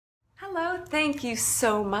Hello, thank you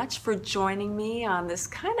so much for joining me on this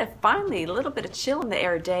kind of finally a little bit of chill in the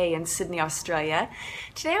air day in Sydney, Australia.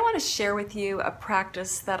 Today I want to share with you a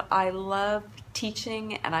practice that I love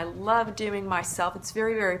teaching and I love doing myself. It's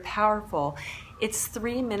very, very powerful. It's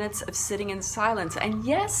 3 minutes of sitting in silence. And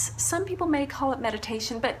yes, some people may call it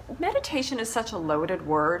meditation, but meditation is such a loaded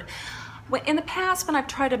word. In the past, when I've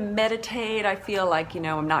tried to meditate, I feel like,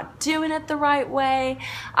 I'm not doing it the right way.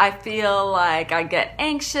 I feel like I get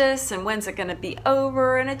anxious and when's it going to be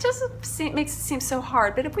over? And it just makes it seem so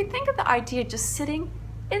hard. But if we think of the idea of just sitting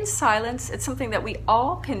in silence, it's something that we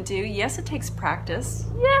all can do. Yes, it takes practice.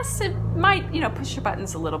 Yes, it might, push your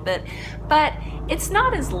buttons a little bit, but it's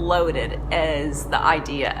not as loaded as the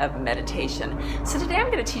idea of meditation. So today I'm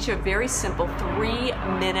going to teach you a very simple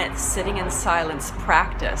 3-minute sitting in silence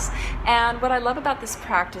practice. And what I love about this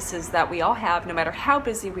practice is that we all have, no matter how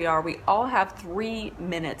busy we are, we all have 3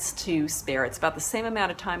 minutes to spare. It's about the same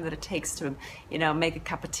amount of time that it takes to, make a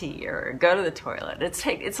cup of tea or go to the toilet.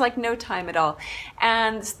 It's like no time at all.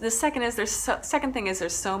 And the second thing is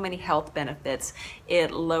there's so many health benefits.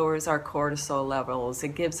 It lowers our cortisol levels.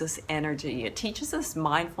 It gives us energy. It teaches us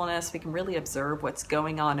mindfulness. We can really observe what's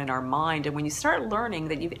going on in our mind. And when you start learning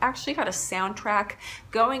that you've actually got a soundtrack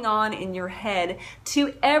going on in your head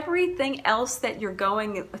to everything else that you're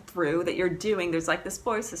going through, that you're doing, there's like this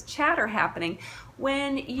voice, this chatter happening.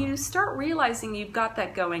 When you start realizing you've got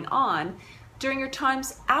that going on, during your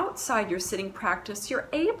times outside your sitting practice, you're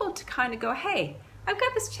able to kind of go, hey, I've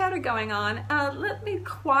got this chatter going on. Let me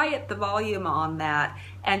quiet the volume on that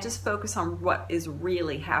and just focus on what is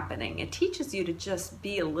really happening. It teaches you to just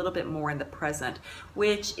be a little bit more in the present,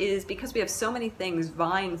 which is because we have so many things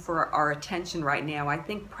vying for our attention right now. I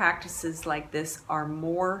think practices like this are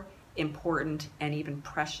more important and even more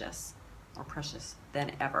precious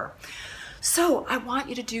than ever. So I want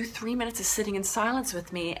you to do 3 minutes of sitting in silence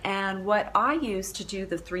with me. And what I use to do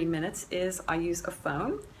the 3 minutes is I use a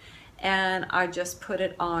phone. And I just put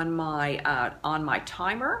it on my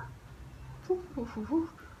timer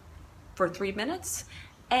for 3 minutes.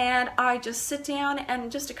 And I just sit down,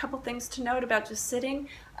 and just a couple things to note about just sitting.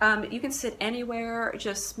 You can sit anywhere.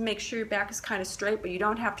 Just make sure your back is kind of straight, but you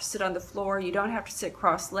don't have to sit on the floor. You don't have to sit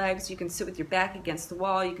cross legs. You can sit with your back against the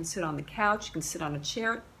wall. You can sit on the couch. You can sit on a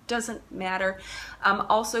chair. Doesn't matter.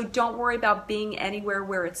 Also, don't worry about being anywhere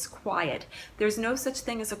where it's quiet. There's no such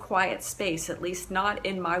thing as a quiet space, at least not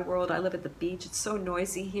in my world. I live at the beach. It's so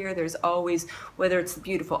noisy here. There's always, whether it's the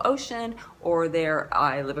beautiful ocean or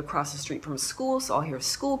I live across the street from a school, so I'll hear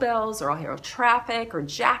school bells or I'll hear traffic or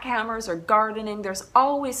jackhammers or gardening. There's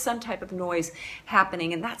always some type of noise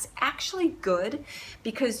happening, and that's actually good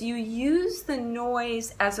because you use the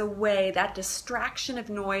noise as a way, that distraction of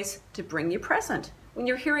noise, to bring you present. When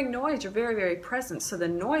you're hearing noise, you're very, very present. So the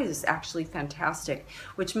noise is actually fantastic,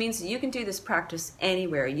 which means that you can do this practice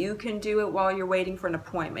anywhere. You can do it while you're waiting for an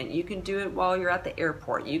appointment. You can do it while you're at the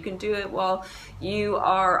airport. You can do it while you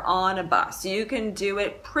are on a bus. You can do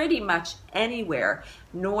it pretty much anywhere.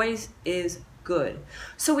 Noise is good.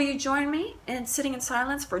 So will you join me in sitting in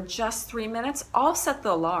silence for just 3 minutes? I'll set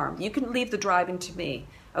the alarm. You can leave the driving to me.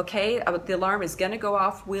 Okay, the alarm is going to go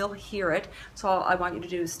off. We'll hear it. So all I want you to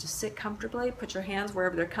do is to sit comfortably. Put your hands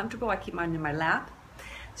wherever they're comfortable. I keep mine in my lap.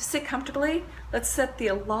 Just sit comfortably. Let's set the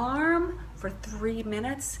alarm for 3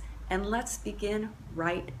 minutes, and let's begin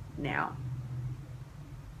right now.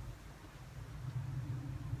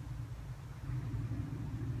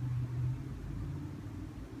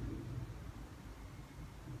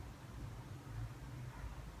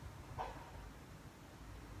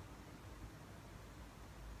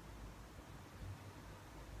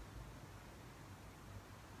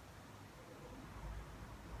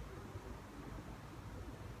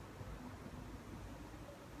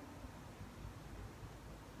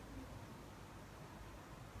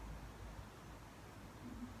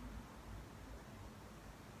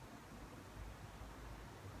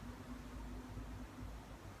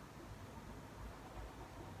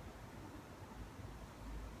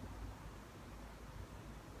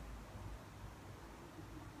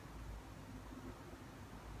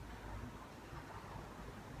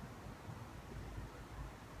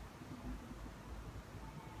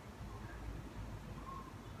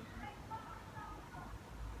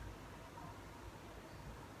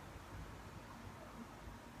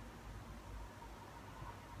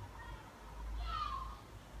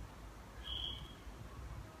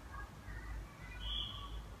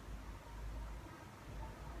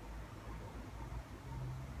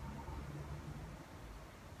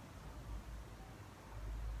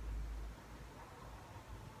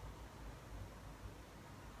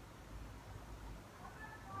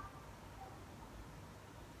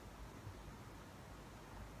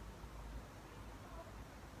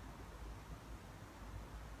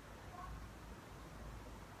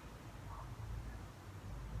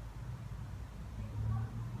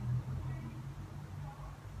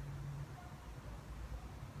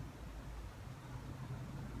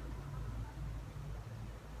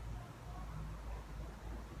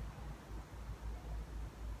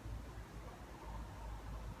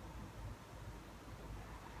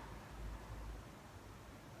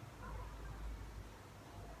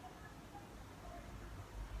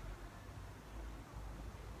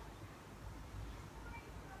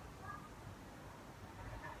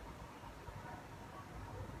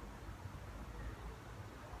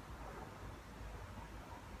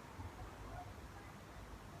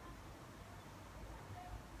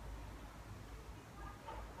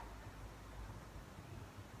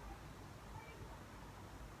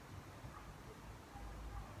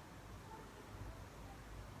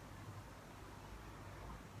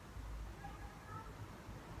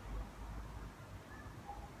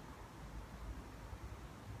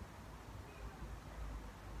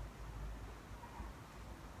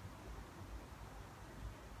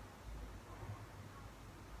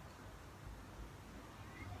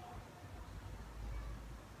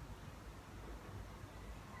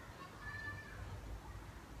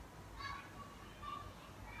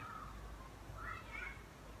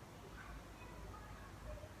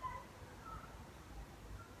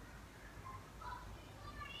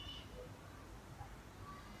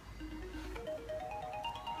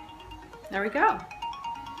 There we go.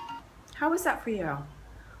 How was that for you?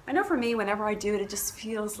 I know for me, whenever I do it, it just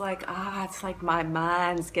feels like, it's like my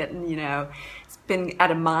mind's getting, it's been at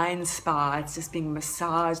a mind spa. It's just being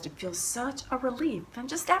massaged. It feels such a relief. And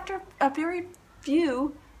just after a very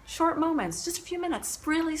few short moments, just a few minutes,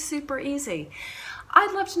 really super easy.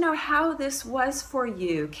 I'd love to know how this was for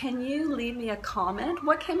you. Can you leave me a comment?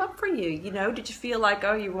 What came up for you? Did you feel like,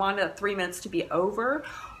 you wanted 3 minutes to be over?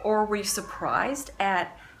 Or were you surprised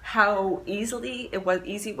at how easy it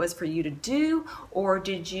was for you to do? Or were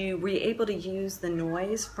you able to use the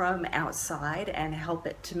noise from outside and help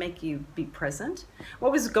it to make you be present?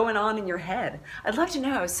 What was going on in your head? I'd love to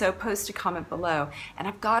know, so post a comment below. And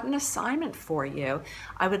I've got an assignment for you.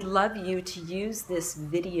 I would love you to use this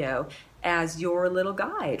video as your little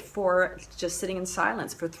guide for just sitting in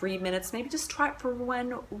silence for 3 minutes. Maybe just try it for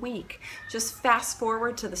 1 week. Just fast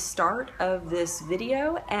forward to the start of this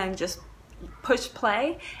video and just push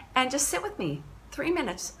play and just sit with me 3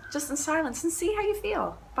 minutes just in silence and see how you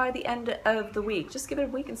feel by the end of the week. Just give it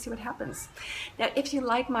a week and see what happens. Now, if you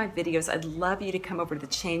like my videos, I'd love you to come over to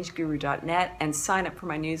thechangeguru.net and sign up for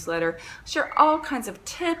my newsletter. I share all kinds of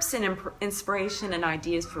tips and inspiration and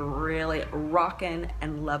ideas for really rocking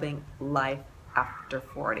and loving life after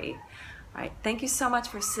 40. All right, thank you so much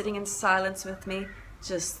for sitting in silence with me.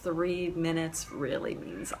 Just 3 minutes really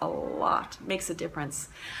means a lot, makes a difference.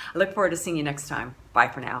 I look forward to seeing you next time. Bye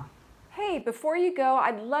for now. Hey, before you go,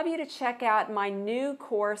 I'd love you to check out my new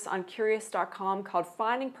course on Curious.com called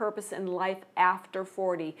Finding Purpose in Life After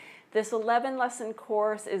 40. This 11-lesson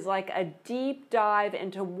course is like a deep dive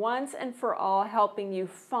into once and for all helping you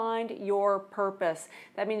find your purpose.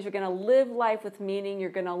 That means you're going to live life with meaning. You're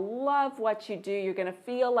going to love what you do. You're going to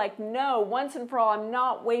feel like, no, once and for all, I'm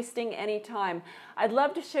not wasting any time. I'd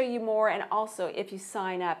love to show you more, and also if you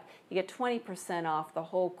sign up, you get 20% off the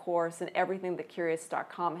whole course and everything that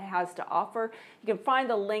Curious.com has to offer. You can find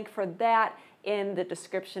the link for that in the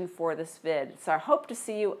description for this vid. So I hope to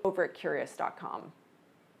see you over at Curious.com.